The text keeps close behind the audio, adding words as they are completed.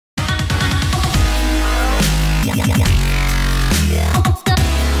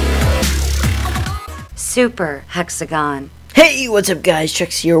Super Hexagon. Hey, what's up guys,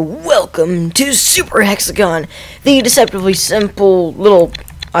 Trex here. Welcome to Super Hexagon, the deceptively simple little,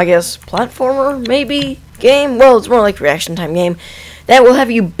 I guess, platformer, maybe, game? Well, it's more like reaction time game that will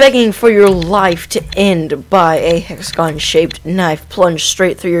have you begging for your life to end by a hexagon-shaped knife plunged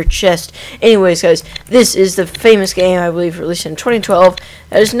straight through your chest. Anyways, guys, this is the famous game, I believe, released in 2012,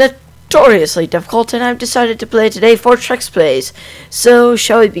 that is notoriously difficult, and I've decided to play it today for Trex Plays. So,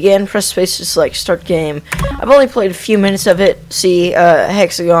 shall we begin? Press space to select start game. I've only played a few minutes of it. See,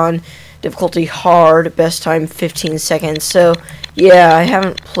 hexagon, difficulty hard, best time 15 seconds. So, yeah, I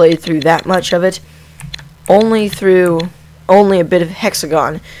haven't played through that much of it. Only a bit of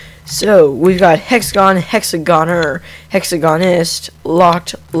hexagon. So, we've got hexagon, hexagoner, hexagonist,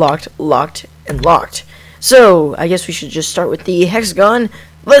 locked, and locked. So, I guess we should just start with the hexagon.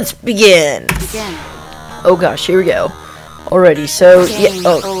 Let's begin. Oh gosh, here we go. Already, so yeah.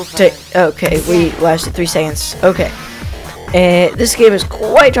 Okay, we lasted 3 seconds. Okay. This game is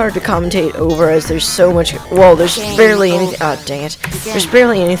quite hard to commentate over as there's so much. Well, there's barely anything. Oh, dang it! There's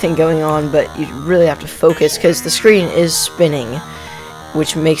barely anything going on, but you really have to focus because the screen is spinning,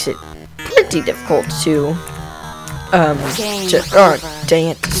 which makes it pretty difficult to dang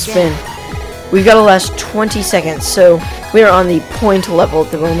it, to spin. We've got to last 20 seconds, so we are on the point level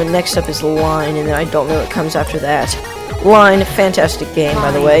at the moment. Next up is line, and then I don't know what comes after that. Line, fantastic game,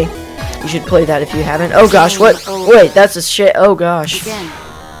 by the way. You should play that if you haven't. Oh gosh, what? Wait, that's a shit. Oh gosh.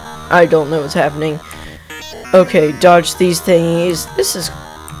 I don't know what's happening. Okay, dodge these thingies. This is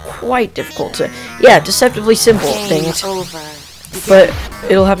quite difficult to... Yeah, deceptively simple, dang it. But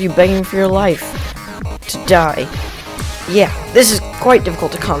it'll have you begging for your life to die. Yeah, this is quite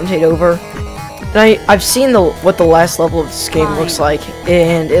difficult to commentate over. And I've seen what the last level of this game looks like,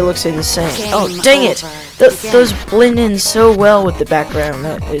 and it looks insane. Oh, dang it! Those blend in so well with the background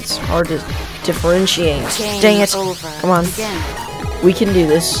that it's hard to differentiate. Dang it! Come on. We can do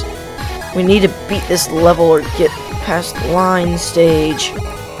this. We need to beat this level or get past the line stage.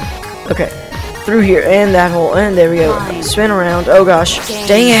 Okay. Through here, and that hole, and there we go. Spin around. Oh gosh.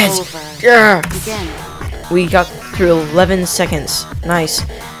 Dang it! Yeah! We got through 11 seconds. Nice.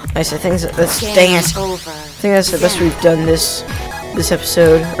 Nice, I think that's, dang it. I think that's the best we've done this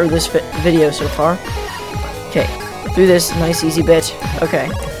episode, or this video so far. Okay, through this nice easy bit. Okay.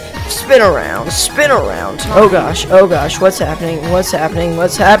 Spin around, spin around. Oh gosh, what's happening, what's happening,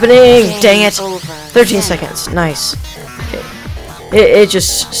 what's happening? Dang it. 13 seconds, nice. Okay. It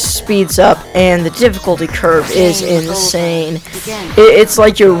just speeds up, and the difficulty curve is insane. It's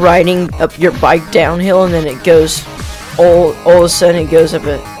like you're riding up your bike downhill, and then it goes, all of a sudden it goes up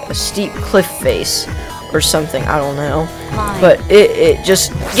a steep cliff face or something, I don't know, but it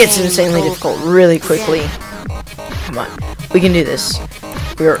just gets insanely difficult really quickly. Come on, we can do this.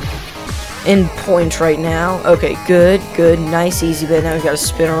 We're in point right now. Okay, good, nice easy bit. Now we gotta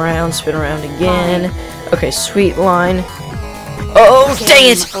spin around again. Okay, sweet line. Oh,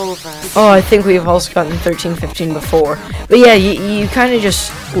 dang it! Oh, I think we've also gotten 13, 15 before, but yeah, you kind of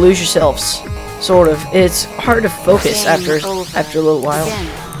just lose yourselves. Sort of. It's hard to focus after a little while.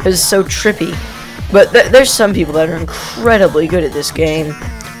 It's so trippy. But there's some people that are incredibly good at this game,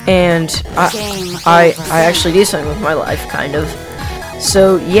 and I actually do something with my life, kind of.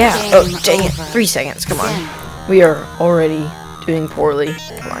 So yeah. Oh, dang it! 3 seconds. Come on. We are already doing poorly.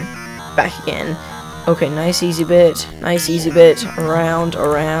 Come on. Back again. Okay, nice easy bit. Nice easy bit. Around.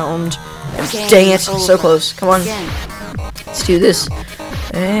 And dang it! So close. Come on. Let's do this.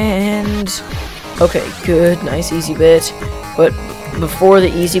 And okay, good, nice easy bit. But before the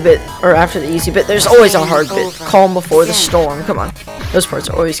easy bit, or after the easy bit, there's always a hard bit. Calm before the storm. Come on. Those parts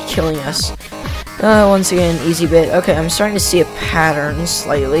are always killing us. Once again, easy bit. Okay, I'm starting to see a pattern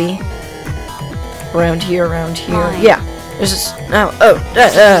slightly. Around here. Yeah. There's this now. Oh,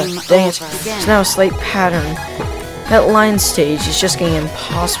 dang it. There's now a slight pattern. That line stage is just getting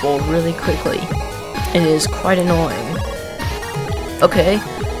impossible really quickly. And it is quite annoying. Okay,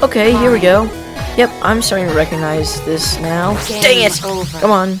 here we go. Yep, I'm starting to recognize this now. Dang it!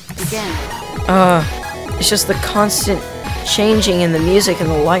 Come on. It's just the constant changing in the music and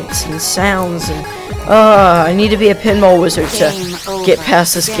the lights and sounds, and I need to be a pinball wizard to get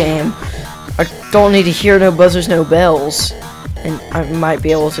past this game. I don't need to hear no buzzers, no bells, and I might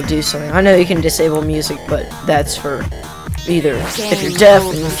be able to do something. I know you can disable music, but that's for either if you're deaf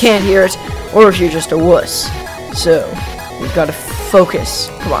and you can't hear it, or if you're just a wuss. So, we've got to focus.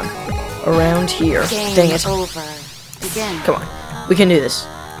 Come on. Around here. Dang it. Come on. We can do this.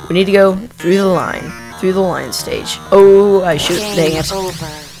 We need to go through the line stage. Oh, I shoot. Dang it.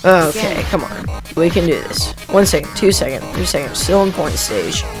 Okay, come on. We can do this. 1 second, 2 seconds, 3 seconds. Still in point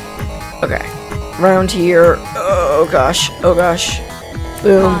stage. Okay. Round here. Oh gosh. Oh gosh.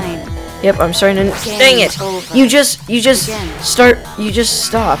 Boom. Yep, I'm starting to... Dang it! You just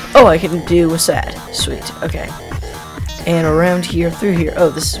stop. Oh, I can do what's that. Sweet. Okay. And around here, through here. Oh,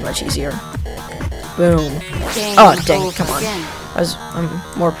 this is much easier. Boom. Oh, dang it, come on. I'm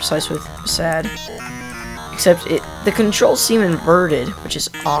more precise with sad. Except the controls seem inverted, which is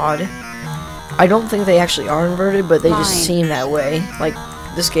odd. I don't think they actually are inverted, but they just seem that way. Like,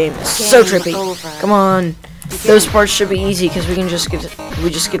 this game is so trippy. Come on. Those parts should be easy because we just get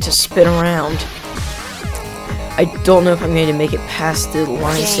to spin around. I don't know if I'm going to make it past the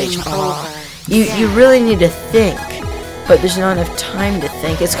line stage. You really need to think, but there's not enough time to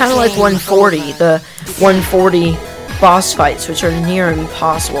think. It's kind of like 140, the 140 boss fights, which are near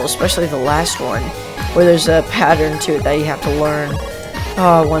impossible, especially the last one, where there's a pattern to it that you have to learn.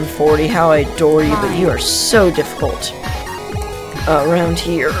 Oh, 140, how I adore you, but you are so difficult. Around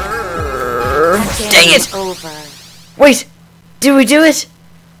here. Dang it! Wait, did we do it?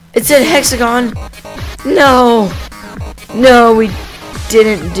 It said Hexagon. No, we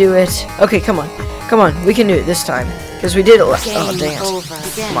didn't do it. Okay, come on, we can do it this time because we did it. Oh, dang it!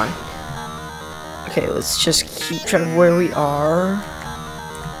 Come on. Okay, let's just keep track of where we are.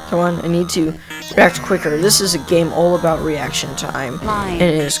 Come on, I need to react quicker. This is a game all about reaction time, and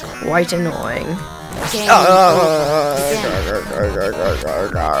it is quite annoying.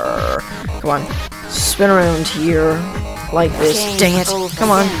 Come on, spin around here like this. Dang it! Come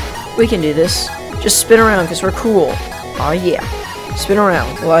on, we can do this. Just spin around because we're cool. Oh yeah, spin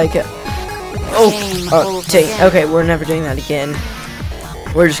around like. Oh, dang. Okay, we're never doing that again.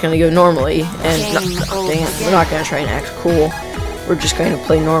 We're just gonna go normally, and dang it, we're not gonna try and act cool. We're just going to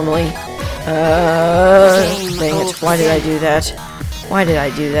play normally. Dang it! Why did I do that? Why did I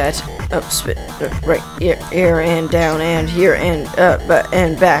do that? Up, spit, right here and down and here and up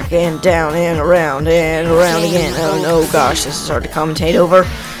and back and down and around again. Oh no, gosh, this is hard to commentate over.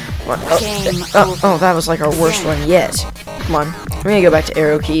 Come on. Oh, that was like our worst one yet. Come on, I'm gonna go back to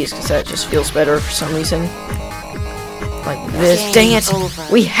arrow keys because that just feels better for some reason. Like this. Dang it!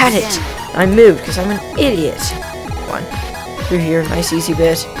 We had it. I moved because I'm an idiot. Come on, through here, nice easy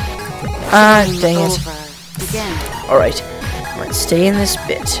bit. Dang it. All right, come on, stay in this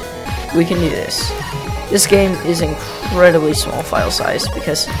bit. We can do this. This game is incredibly small file size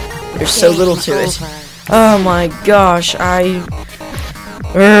because there's so little to it. Oh my gosh, I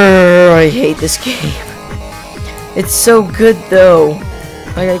hate this game. It's so good though.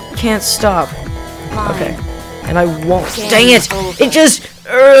 Like, I can't stop. Okay, and I won't. Dang it! It just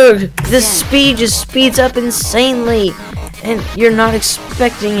the speed just speeds up insanely, and you're not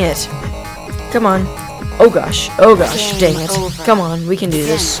expecting it. Come on. Oh gosh, dang it. Come on, we can do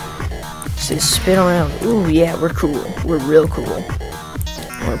this. So spin around. Ooh, yeah, we're cool. We're real cool.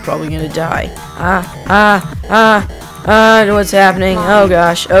 We're probably gonna die. What's happening? Oh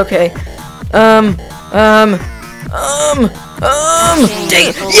gosh, okay. Dang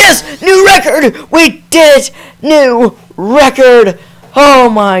it. Yes! New record! We did it! New record! Oh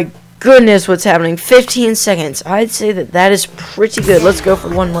my goodness, what's happening? 15 seconds. I'd say that is pretty good. Let's go for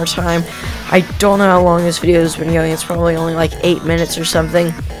one more time. I don't know how long this video has been going. It's probably only like 8 minutes or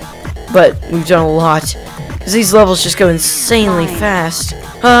something. But we've done a lot. Because these levels just go insanely fast.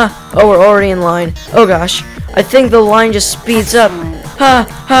 Oh, we're already in line. Oh gosh. I think the line just speeds up.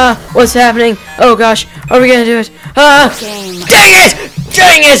 What's happening? Oh gosh. Are we gonna do it? Dang it!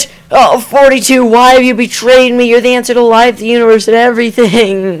 Dang it! Oh, 42. Why have you betrayed me? You're the answer to life, the universe, and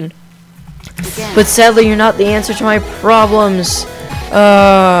everything. But sadly, you're not the answer to my problems.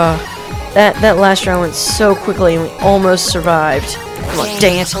 That last round went so quickly, and we almost survived. Come on,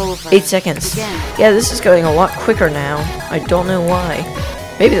 dang it. 8 seconds. Yeah, this is going a lot quicker now. I don't know why.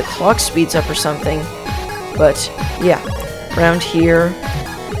 Maybe the clock speeds up or something. But, yeah. Around here.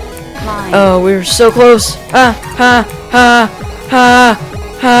 Oh, we were so close. Dang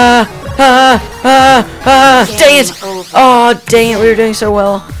it. Oh, dang it. We were doing so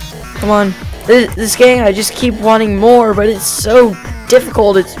well. Come on. This game, I just keep wanting more, but it's so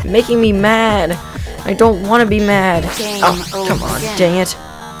difficult. It's making me mad. I don't want to be mad. Oh, come on. Dang it.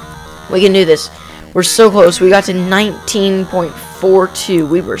 We can do this. We're so close. We got to 19.42.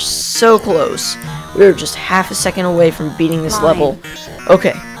 We were so close. We were just half a second away from beating this level.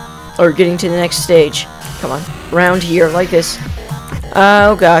 Okay. Or getting to the next stage. Come on. Round here, like this.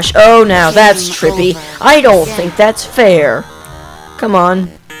 Oh, gosh. Oh, now that's trippy. I don't think that's fair. Come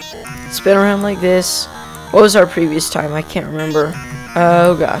on. Spin around like this. What was our previous time? I can't remember.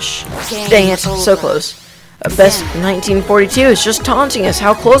 Oh gosh. Dang it, so close. Best 1942 is just taunting us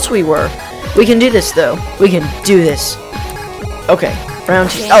how close we were. We can do this though. We can do this. Okay, Round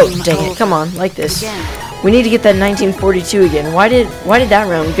two. Oh, dang it. Come on, like this. We need to get that 1942 again. Why did that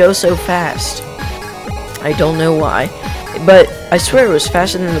round go so fast? I don't know why. But I swear it was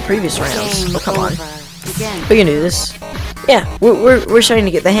faster than the previous rounds. Oh, come on. We can do this. Yeah, we're starting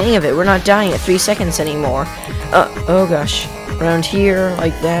to get the hang of it. We're not dying at 3 seconds anymore. Oh gosh. Around here,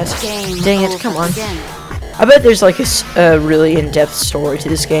 like that. Dang it, come on. I bet there's like a really in-depth story to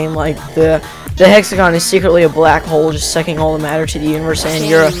this game. Like the Hexagon is secretly a black hole just sucking all the matter to the universe, and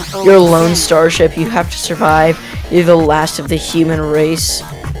you're a lone starship. You have to survive. You're the last of the human race,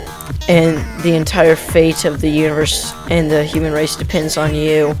 and the entire fate of the universe and the human race depends on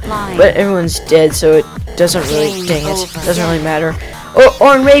you. But everyone's dead, so it doesn't really, dang it, doesn't really matter.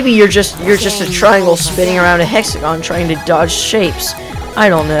 Or maybe you're just a triangle spinning around a hexagon trying to dodge shapes. I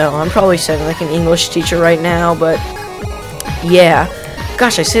don't know. I'm probably sounding like an English teacher right now, but yeah.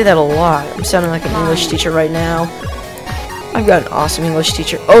 Gosh, I say that a lot. I'm sounding like an English teacher right now. I've got an awesome English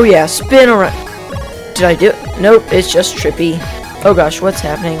teacher. Oh yeah, spin around. Did I do it? Nope, it's just trippy. Oh gosh, what's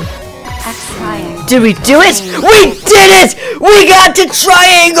happening? Did we do it? We did it! We got to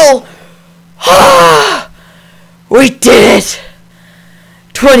triangle! We did it!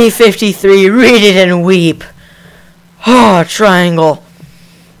 2053, read it and weep. Oh, triangle.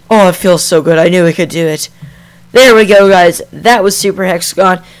 Oh, it feels so good. I knew we could do it. There we go, guys. That was Super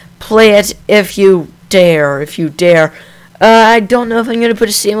Hexagon. Play it if you dare. If you dare. I don't know if I'm going to put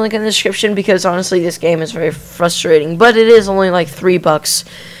a Steam link in the description because, honestly, this game is very frustrating. But it is only like $3.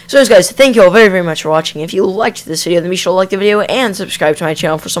 So, anyways, guys, thank you all very, very much for watching. If you liked this video, then be sure to like the video and subscribe to my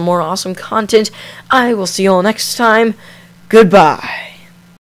channel for some more awesome content. I will see you all next time. Goodbye.